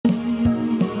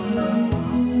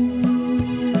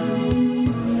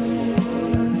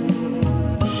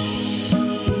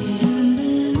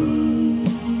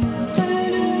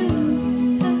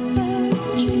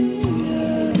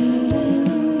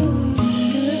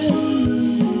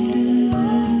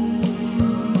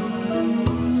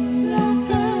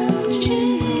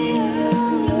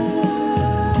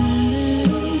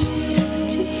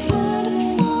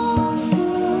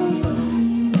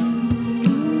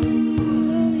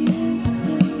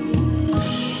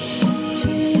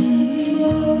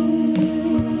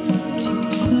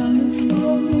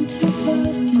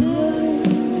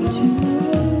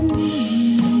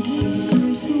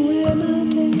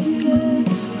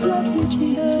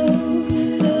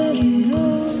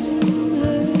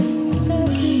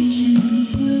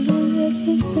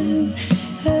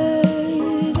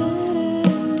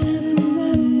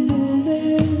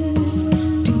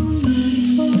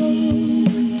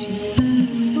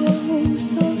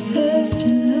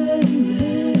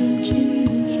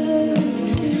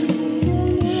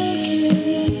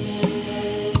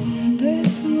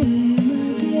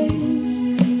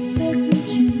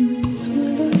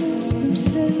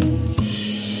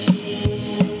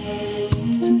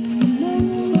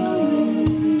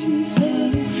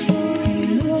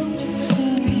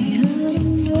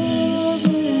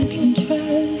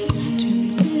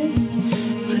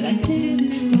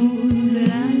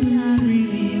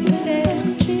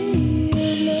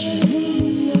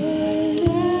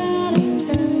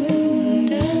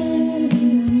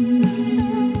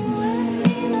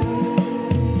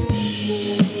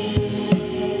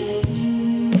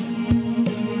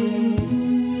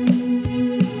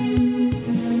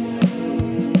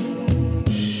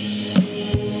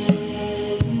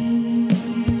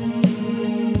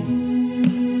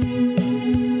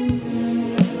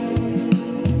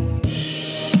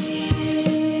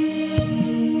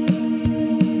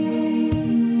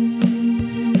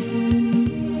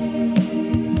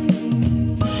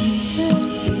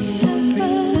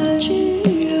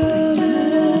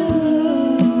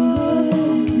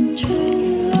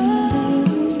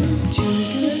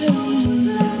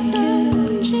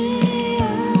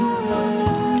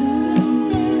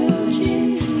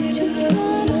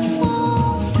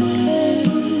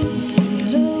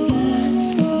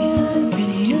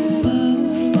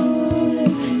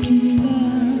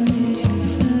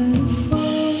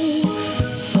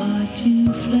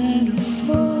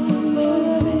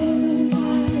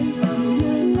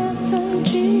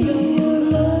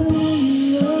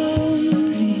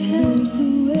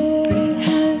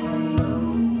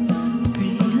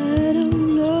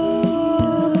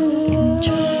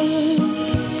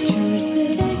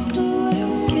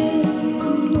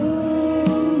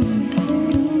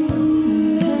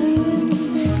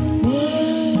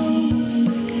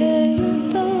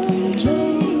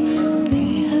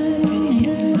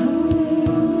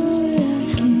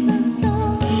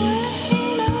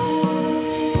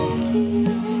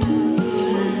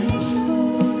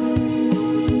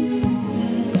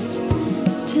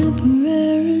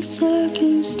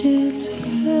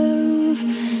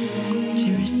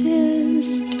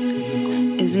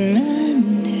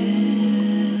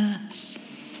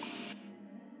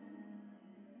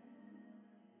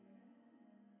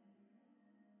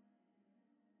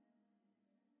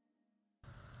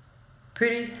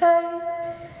Pretty hey,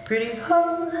 pretty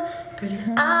ho, pretty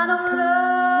I don't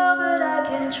know, but I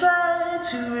can try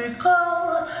to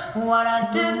recall what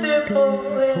I did before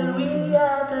when we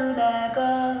had the lack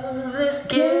of this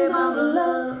game of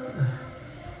love.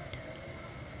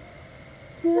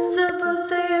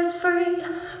 Sympathy is free,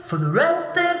 for the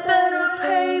rest they better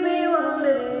pay me one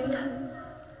day.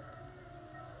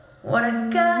 What a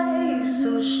guy, he's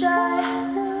so shy.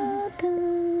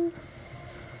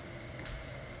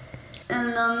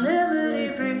 And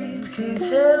anonymity breeds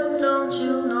contempt, don't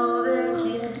you know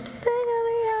they can't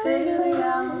figure me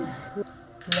out?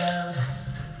 Love.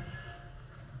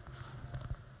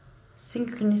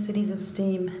 Synchronicities of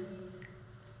steam.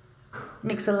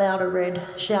 Mix a louder red,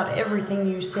 shout everything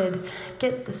you said,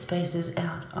 get the spaces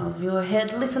out of your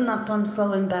head. Listen up, I'm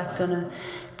slowing back, gonna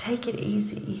take it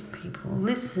easy, people.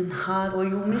 Listen hard or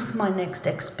you'll miss my next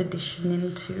expedition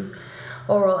into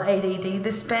oral ADD.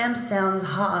 The spam sounds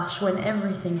harsh when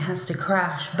everything has to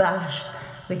crash, bash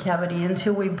the cavity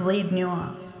until we bleed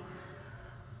nuance.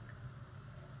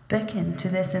 Beckon to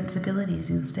their sensibilities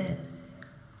instead.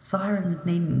 Sirens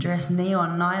needn't dress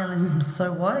neon nihilism,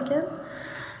 so what again?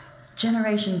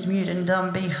 Generations mute and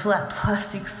dumb be flat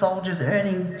plastic soldiers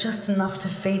earning just enough to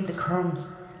feed the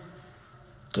crumbs.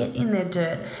 Get in their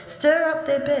dirt, stir up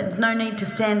their beds, no need to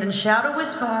stand and shout or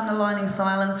whisper underlining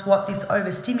silence. What this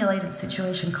overstimulated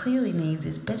situation clearly needs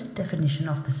is better definition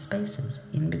of the spaces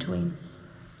in between.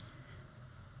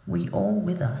 We all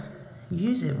wither,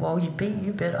 use it while you beat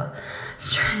you better.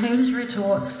 Strange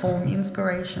retorts form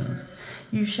inspirations.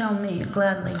 You shall meet,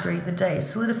 gladly greet the day,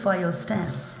 solidify your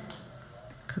stance.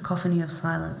 Cacophony of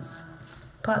silence.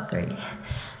 Part 3.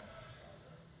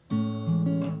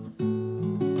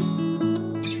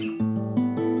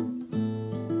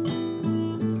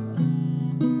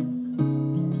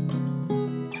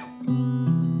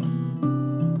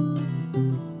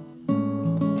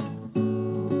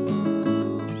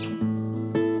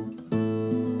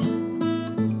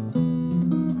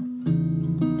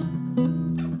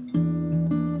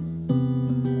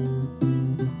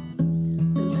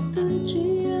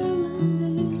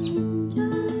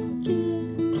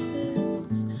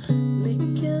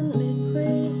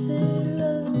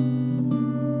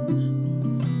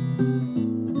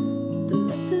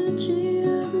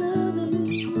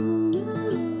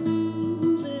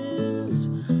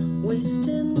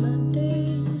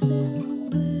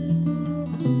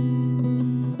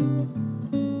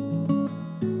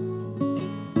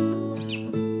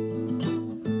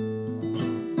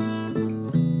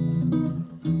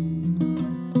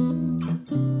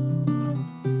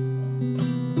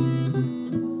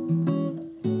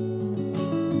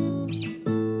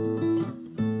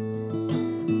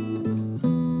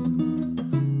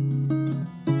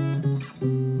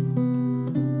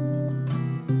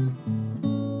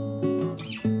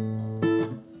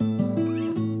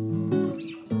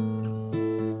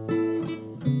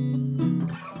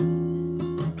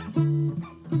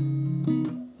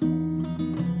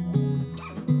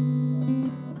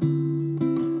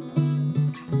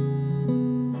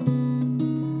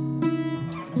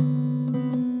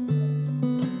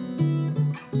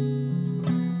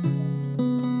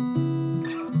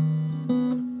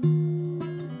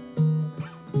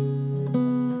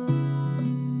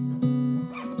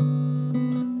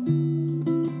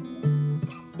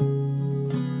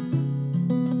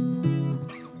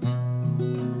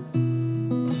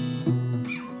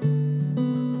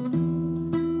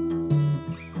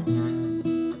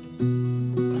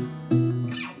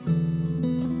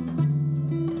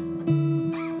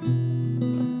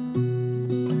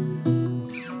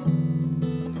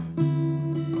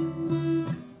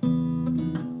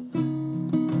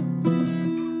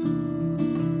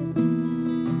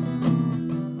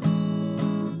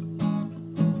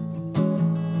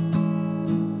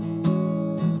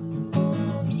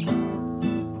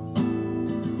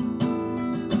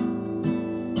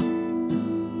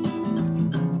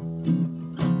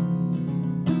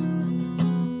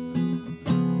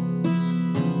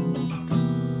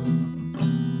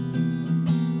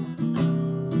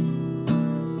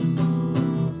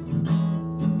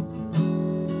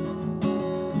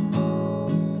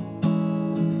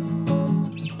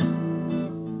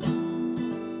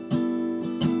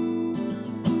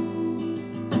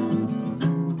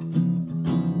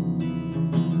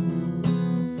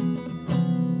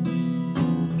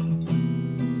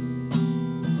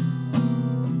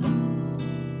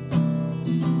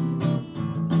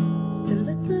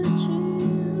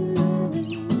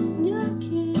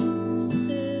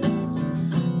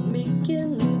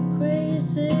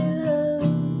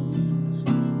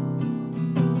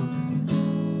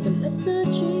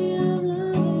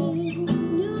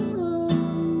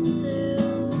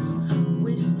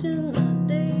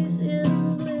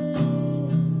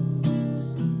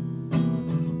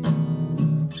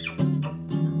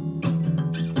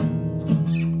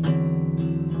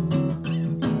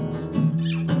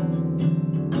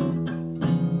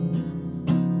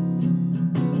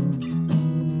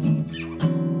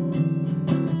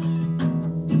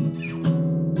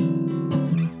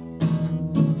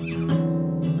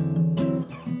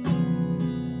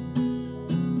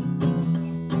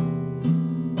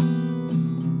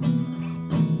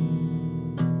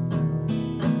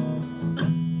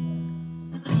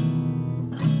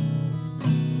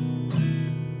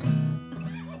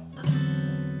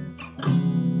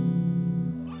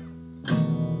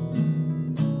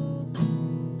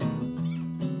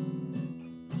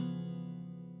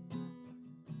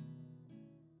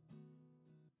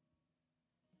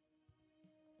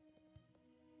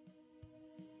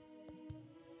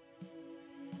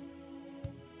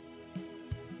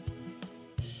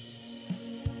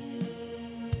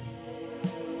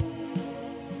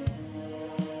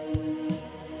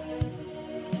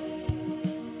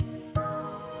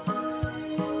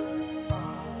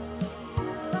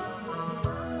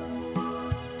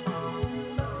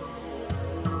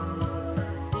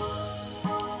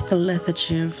 The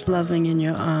lethargy of loving in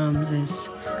your arms is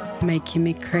making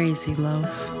me crazy, love.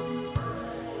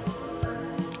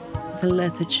 The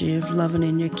lethargy of loving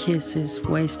in your kiss is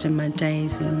wasting my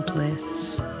days in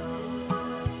bliss.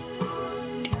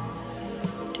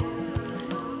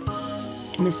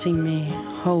 Missing me,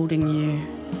 holding you.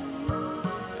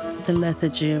 The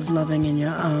lethargy of loving in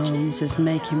your arms is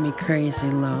making me crazy,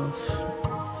 love.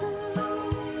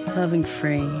 Loving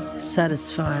free,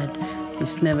 satisfied,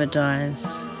 this never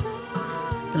dies.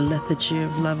 The lethargy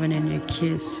of loving in your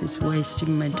kiss is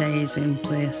wasting my days in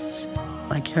bliss.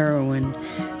 Like heroin,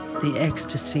 the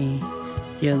ecstasy,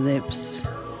 your lips.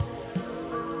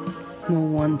 More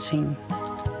wanting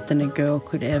than a girl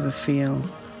could ever feel.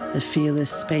 The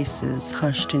fearless spaces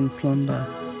hushed in slumber.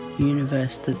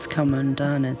 Universe that's come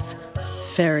undone. It's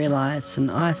fairy lights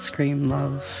and ice cream,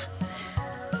 love.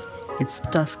 It's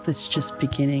dusk that's just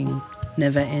beginning.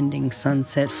 Never-ending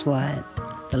sunset flight.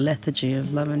 The lethargy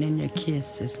of loving in your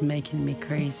kiss is making me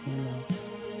crazy, love.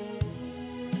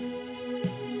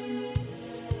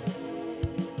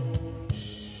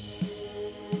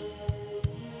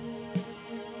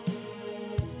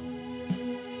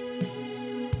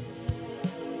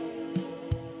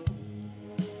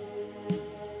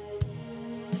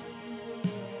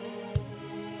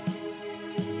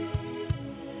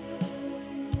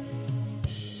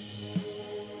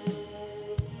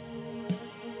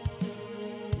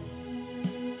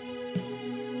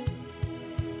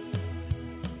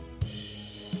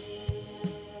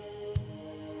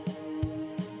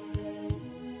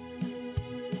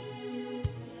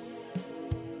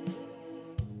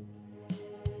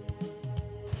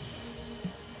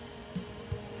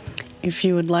 If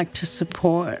you would like to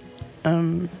support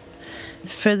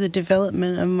further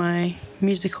development of my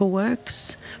musical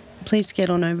works, please get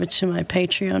on over to my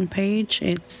Patreon page.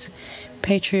 It's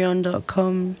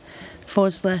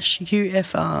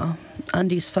patreon.com/UFR,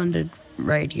 Undies Funded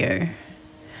Radio.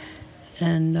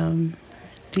 And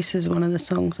this is one of the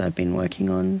songs I've been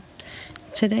working on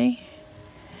today.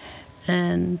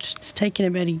 And it's taken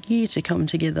about a year to come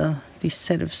together, this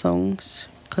set of songs,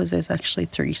 because there's actually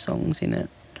 3 songs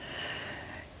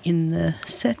in the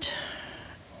set,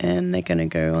 and they're going to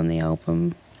go on the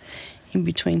album in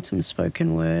between some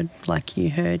spoken word like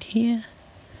you heard here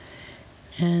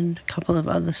and a couple of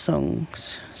other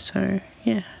songs. So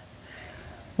yeah,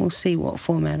 we'll see what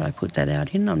format I put that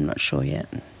out in. I'm not sure yet,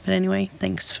 but anyway,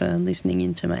 thanks for listening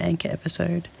into my Anchor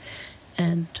episode,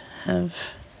 and have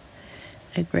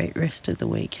a great rest of the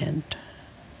weekend.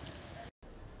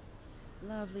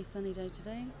 Lovely sunny day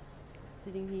today,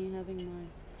 sitting here having my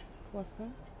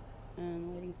croissant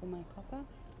and waiting for my copper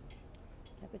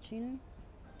cappuccino,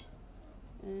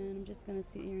 and I'm just going to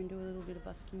sit here and do a little bit of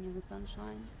busking in the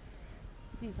sunshine,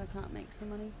 see if I can't make some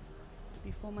money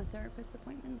before my therapist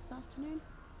appointment this afternoon.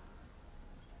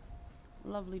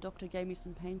 Lovely doctor gave me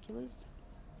some painkillers.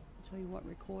 I'll tell you what,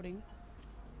 recording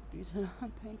is a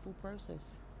painful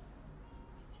process.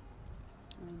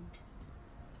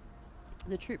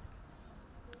 The trip,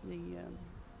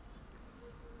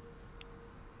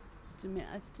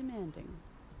 it's demanding.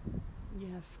 You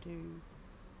have to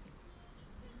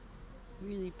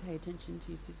really pay attention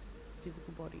to your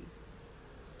physical body.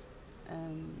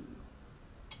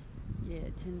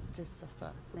 It tends to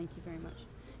suffer. Thank you very much.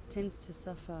 Tends to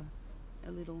suffer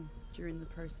a little during the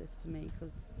process for me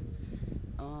because,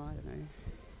 I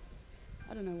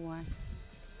don't know why.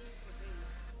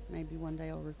 Maybe one day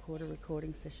I'll record a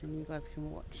recording session you guys can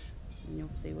watch and you'll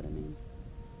see what I mean.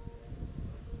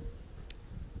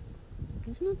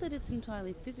 It's not that it's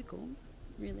entirely physical,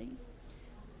 really,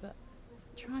 but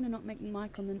trying to not make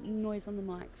noise on the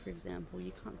mic, for example.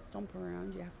 You can't stomp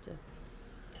around. You have to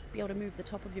be able to move the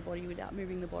top of your body without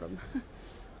moving the bottom.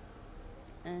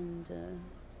 And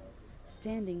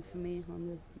standing for me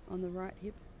on the right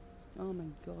hip, oh my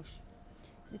gosh,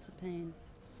 it's a pain.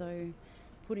 So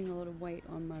putting a lot of weight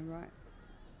on my right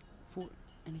foot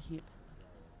and hip,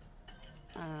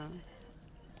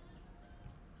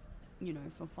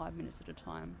 for 5 minutes at a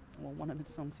time. Well, one of the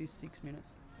songs is 6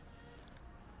 minutes.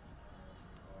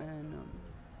 And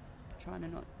trying to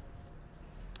not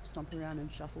stomp around and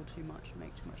shuffle too much,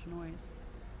 make too much noise.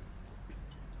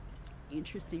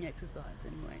 Interesting exercise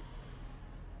anyway.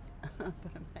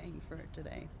 But I'm paying for it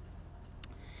today.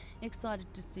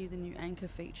 Excited to see the new Anchor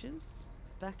features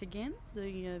back again.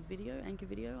 The Anchor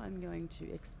video, I'm going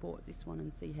to export this one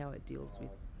and see how it deals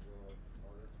with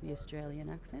the Australian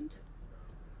accent.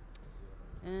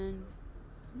 And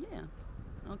yeah,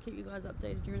 I'll keep you guys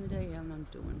updated during the day how I'm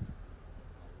doing.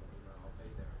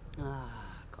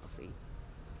 Coffee.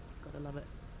 Gotta love it.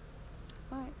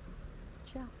 Alright,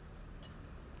 ciao.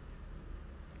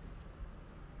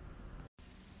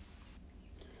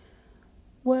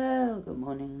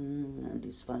 morning.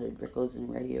 Undisfunded records and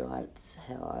radioites.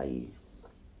 How are you?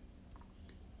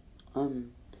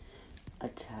 I'm a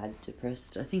tad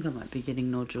depressed. I think I might be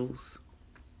getting nodules.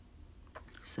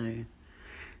 So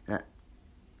that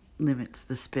limits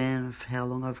the span of how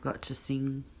long I've got to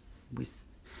sing with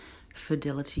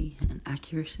fidelity and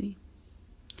accuracy.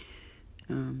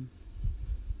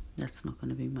 That's not going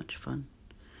to be much fun.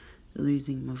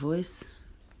 Losing my voice.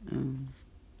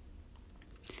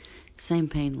 Same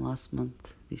pain last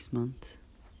month, this month.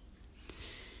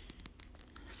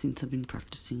 Since I've been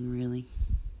practicing really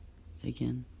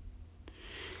again.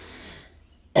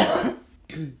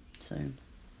 So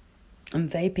I'm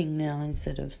vaping now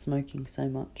instead of smoking so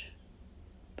much.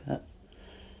 But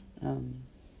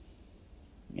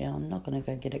yeah, I'm not going to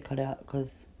go get it cut out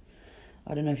because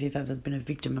I don't know if you've ever been a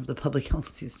victim of the public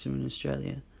health system in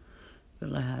Australia,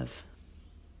 but I have.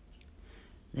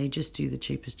 They just do the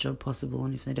cheapest job possible,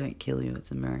 and if they don't kill you,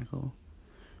 it's a miracle.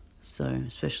 So,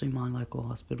 especially my local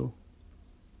hospital.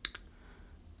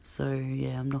 So,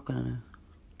 yeah, I'm not going to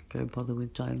go bother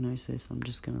with diagnosis. I'm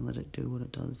just going to let it do what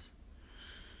it does.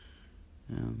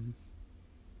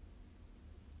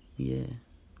 Yeah,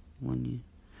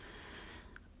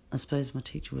 I suppose my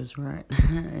teacher was right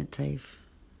at TAFE.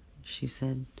 She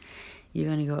said,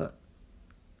 you've only got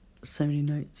so many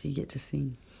notes you get to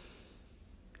sing.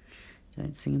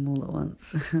 Don't sing them all at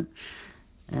once.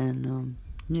 And,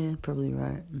 yeah, probably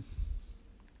right.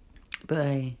 But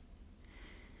hey,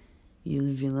 you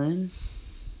live, you learn.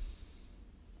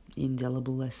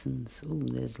 Indelible lessons. Ooh,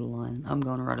 there's a line. I'm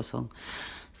going to write a song.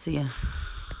 See ya.